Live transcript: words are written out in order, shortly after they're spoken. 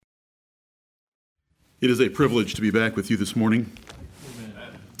It is a privilege to be back with you this morning.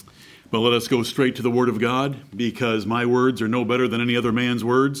 Amen. But let us go straight to the Word of God, because my words are no better than any other man's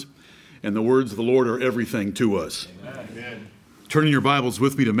words, and the words of the Lord are everything to us. Amen. Turning your Bibles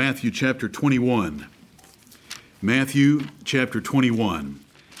with me to Matthew chapter 21. Matthew chapter 21.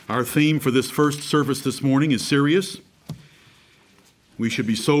 Our theme for this first service this morning is serious. We should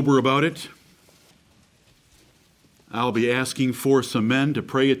be sober about it. I'll be asking for some men to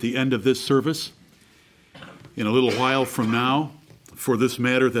pray at the end of this service in a little while from now for this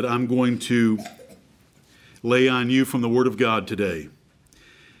matter that I'm going to lay on you from the Word of God today.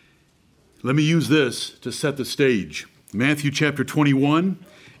 Let me use this to set the stage. Matthew chapter 21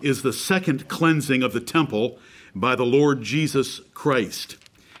 is the second cleansing of the temple by the Lord Jesus Christ.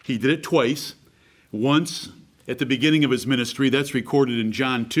 He did it twice. Once at the beginning of his ministry, that's recorded in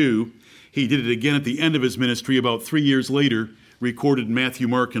John 2. He did it again at the end of his ministry about 3 years later, recorded in Matthew,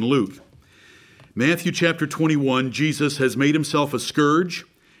 Mark, and Luke. Matthew chapter 21, Jesus has made himself a scourge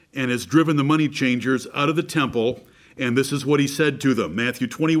and has driven the money changers out of the temple, and this is what he said to them. Matthew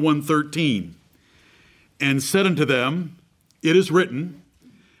 21:13, and said unto them, it is written,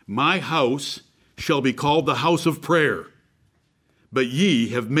 my house shall be called the house of prayer, but ye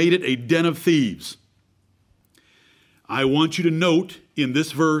have made it a den of thieves. I want you to note in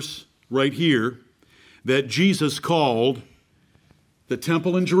this verse right here that Jesus called the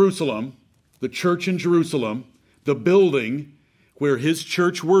temple in Jerusalem, the church in Jerusalem, the building where his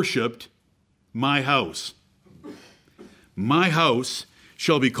church worshiped, my house. My house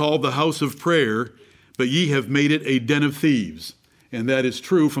shall be called the house of prayer, but ye have made it a den of thieves. And that is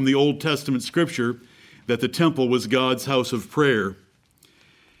true from the Old Testament scripture, that the temple was God's house of prayer.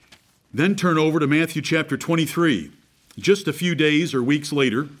 Then turn over to Matthew chapter 23. Just a few days or weeks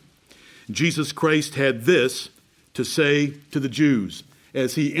later, Jesus Christ had this to say to the Jews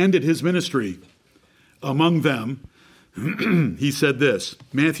as he ended his ministry among them. He said this,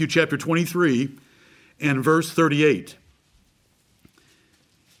 Matthew chapter 23 and verse 38.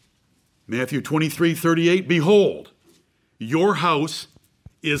 Matthew 23:38, behold, your house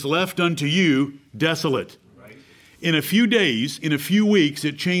is left unto you desolate. Right. In a few days, in a few weeks,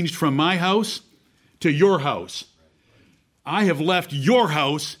 it changed from my house to your house. I have left your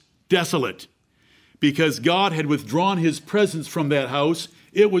house desolate. Because God had withdrawn his presence from that house,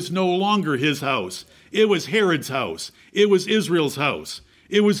 it was no longer his house. It was Herod's house. It was Israel's house.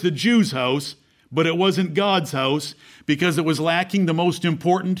 It was the Jews' house, but it wasn't God's house because it was lacking the most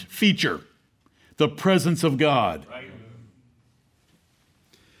important feature, the presence of God. Right.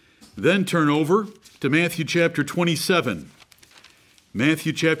 Then turn over to Matthew chapter 27.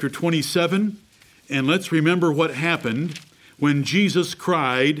 Matthew chapter 27, and let's remember what happened when Jesus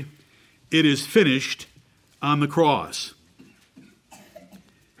cried, it is finished, on the cross.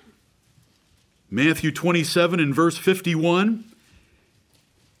 Matthew 27 and verse 51.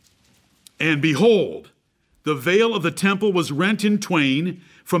 And behold, the veil of the temple was rent in twain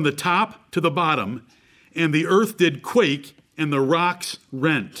from the top to the bottom, and the earth did quake, and the rocks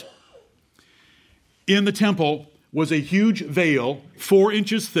rent. In the temple was a huge veil, 4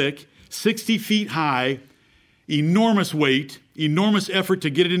 inches thick, 60 feet high, enormous weight, enormous effort to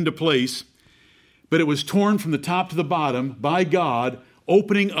get it into place, but it was torn from the top to the bottom by God,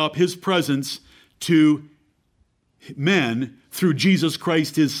 opening up his presence to men through Jesus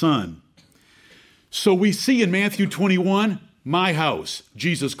Christ, his Son. So we see in Matthew 21, my house,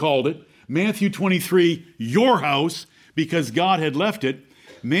 Jesus called it. Matthew 23, your house, because God had left it.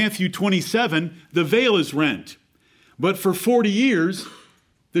 Matthew 27, the veil is rent. But for 40 years,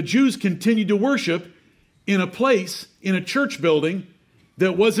 the Jews continued to worship in a place, in a church building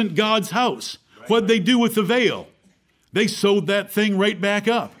that wasn't God's house. What'd they do with the veil? They sewed that thing right back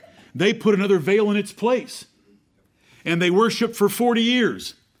up. They put another veil in its place. And they worshiped for 40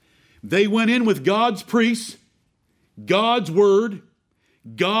 years. They went in with God's priests, God's word,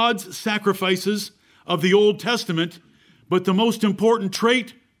 God's sacrifices of the Old Testament, but the most important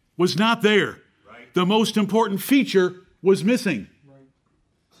trait was not there. Right. The most important feature was missing.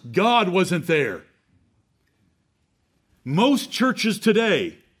 Right. God wasn't there. Most churches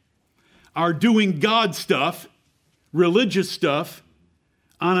today are doing God stuff, religious stuff,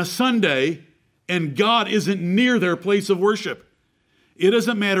 on a Sunday, and God isn't near their place of worship. It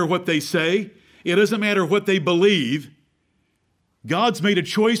doesn't matter what they say. It doesn't matter what they believe. God's made a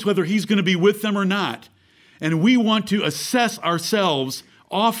choice whether he's going to be with them or not. And we want to assess ourselves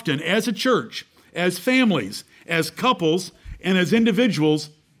often as a church, as families, as couples, and as individuals.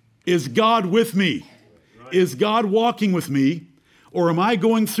 Is God with me? Is God walking with me? Or am I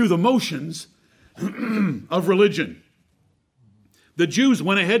going through the motions of religion? The Jews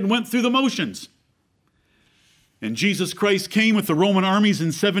went ahead and went through the motions. And Jesus Christ came with the Roman armies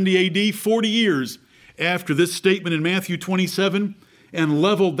in 70 AD, 40 years after this statement in Matthew 27, and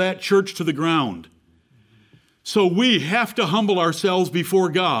leveled that church to the ground. So we have to humble ourselves before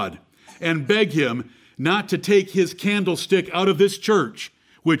God and beg him not to take his candlestick out of this church,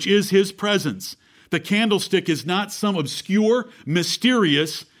 which is his presence. The candlestick is not some obscure,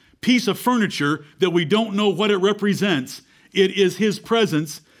 mysterious piece of furniture that we don't know what it represents. It is his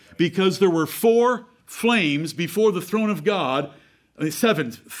presence, because there were 4 flames before the throne of God,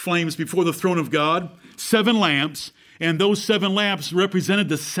 7 flames before the throne of God, 7 lamps, and those 7 lamps represented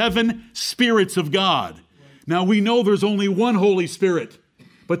the 7 spirits of God. Now we know there's only one Holy Spirit,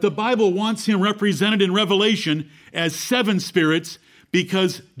 but the Bible wants him represented in Revelation as 7 spirits,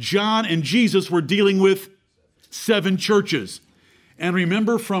 because John and Jesus were dealing with 7 churches. And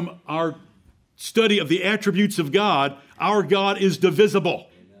remember from our study of the attributes of God, our God is divisible.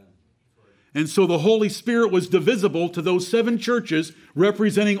 And so the Holy Spirit was divisible to those 7 churches,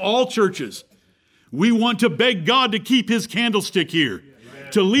 representing all churches. We want to beg God to keep his candlestick here,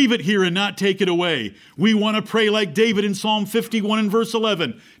 to leave it here and not take it away. We want to pray like David in Psalm 51 and verse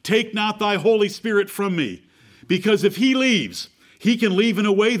 11, take not thy Holy Spirit from me. Because if he leaves, he can leave in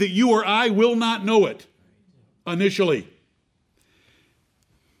a way that you or I will not know it initially.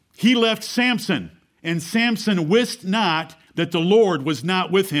 He left Samson, and Samson wist not that the Lord was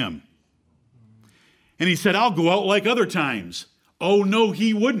not with him. And he said, I'll go out like other times. Oh, no,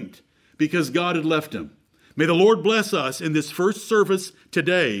 he wouldn't, because God had left him. May the Lord bless us in this first service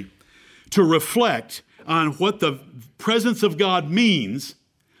today to reflect on what the presence of God means,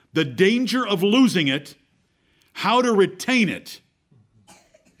 the danger of losing it, how to retain it.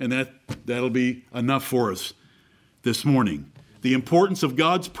 And that'll be enough for us this morning. The importance of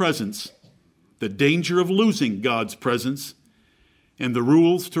God's presence, the danger of losing God's presence, and the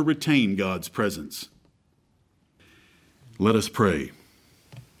rules to retain God's presence. Let us pray.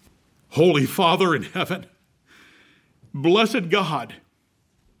 Holy Father in heaven, blessed God,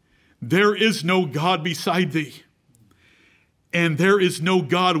 there is no God beside thee, and there is no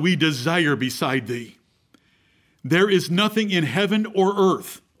God we desire beside thee. There is nothing in heaven or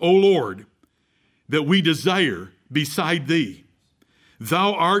earth, O Lord, that we desire beside thee.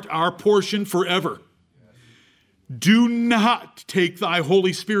 Thou art our portion forever. Do not take thy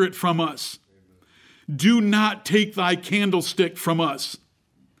Holy Spirit from us. Do not take thy candlestick from us.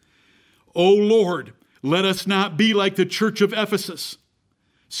 O Lord, let us not be like the church of Ephesus,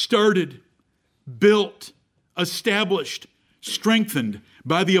 started, built, established, strengthened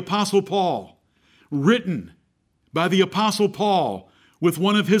by the Apostle Paul, written by the Apostle Paul with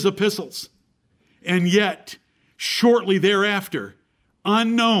one of his epistles, and yet, shortly thereafter,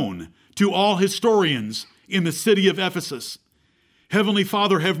 unknown to all historians in the city of Ephesus. Heavenly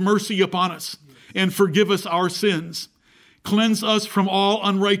Father, have mercy upon us and forgive us our sins. Cleanse us from all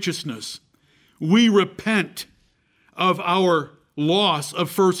unrighteousness. We repent of our loss of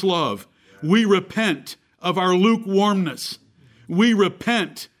first love. We repent of our lukewarmness. We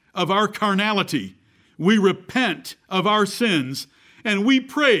repent of our carnality. We repent of our sins, and we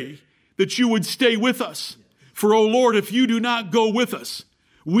pray that you would stay with us. For, O Lord, if you do not go with us,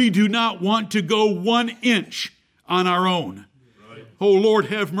 we do not want to go 1 inch on our own. Right. O Lord,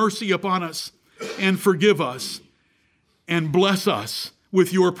 have mercy upon us and forgive us and bless us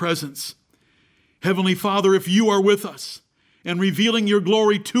with your presence. Heavenly Father, if you are with us and revealing your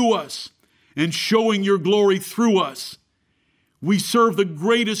glory to us and showing your glory through us, we serve the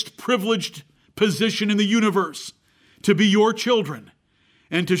greatest privileged position in the universe, to be your children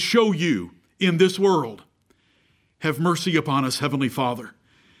and to show you in this world. Have mercy upon us, Heavenly Father.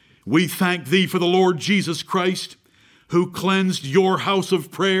 We thank thee for the Lord Jesus Christ, who cleansed your house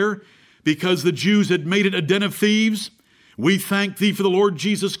of prayer because the Jews had made it a den of thieves. We thank thee for the Lord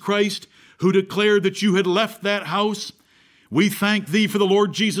Jesus Christ, who declared that you had left that house. We thank thee for the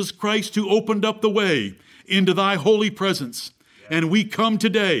Lord Jesus Christ, who opened up the way into thy holy presence. And we come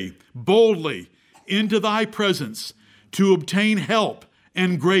today boldly into thy presence to obtain help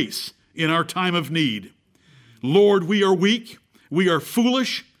and grace in our time of need. Lord, we are weak. We are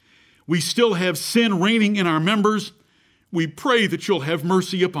foolish. We still have sin reigning in our members. We pray that you'll have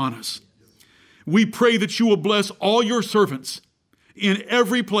mercy upon us. We pray that you will bless all your servants in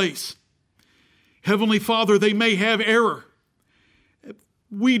every place. Heavenly Father, they may have error.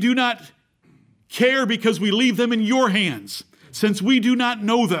 We do not care because we leave them in your hands. Since we do not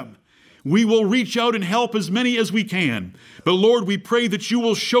know them, we will reach out and help as many as we can. But Lord, we pray that you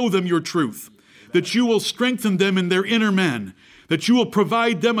will show them your truth, that you will strengthen them in their inner men, that you will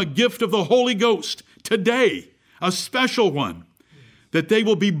provide them a gift of the Holy Ghost today, a special one, that they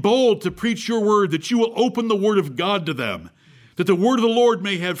will be bold to preach your word, that you will open the word of God to them, that the word of the Lord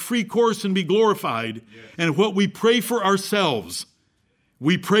may have free course and be glorified. Yes. And what we pray for ourselves,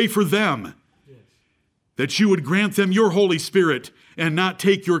 we pray for them, yes, that you would grant them your Holy Spirit and not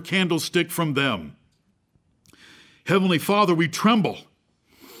take your candlestick from them. Heavenly Father, we tremble.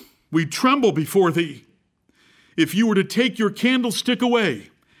 We tremble before thee. If you were to take your candlestick away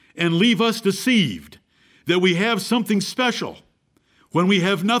and leave us deceived that we have something special when we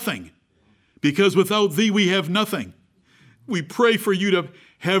have nothing, because without thee we have nothing, we pray for you to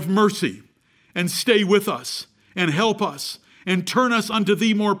have mercy and stay with us and help us and turn us unto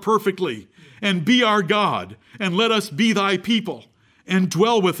thee more perfectly and be our God and let us be thy people and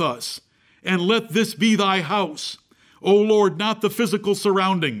dwell with us and let this be thy house. O Lord, not the physical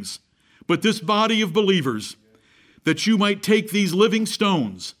surroundings, but this body of believers, that you might take these living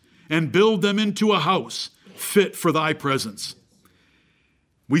stones and build them into a house fit for thy presence.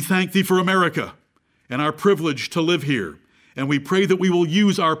 We thank thee for America and our privilege to live here. And we pray that we will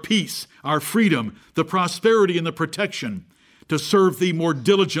use our peace, our freedom, the prosperity, and the protection to serve thee more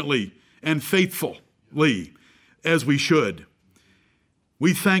diligently and faithfully as we should.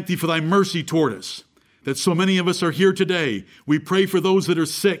 We thank thee for thy mercy toward us, that so many of us are here today. We pray for those that are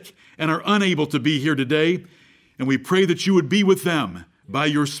sick and are unable to be here today. And we pray that you would be with them by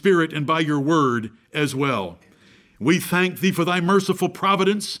your Spirit and by your word as well. We thank thee for thy merciful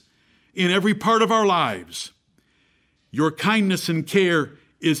providence in every part of our lives. Your kindness and care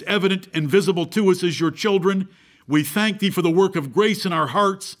is evident and visible to us as your children. We thank thee for the work of grace in our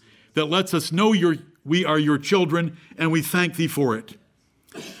hearts that lets us know we are your children, and we thank thee for it.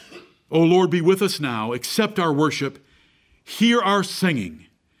 O Lord, be with us now. Accept our worship. Hear our singing.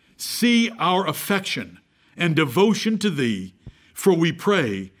 See our affection and devotion to thee, for we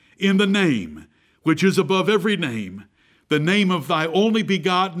pray in the name which is above every name, the name of thy only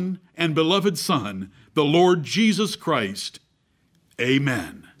begotten and beloved Son, the Lord Jesus Christ.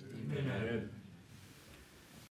 Amen.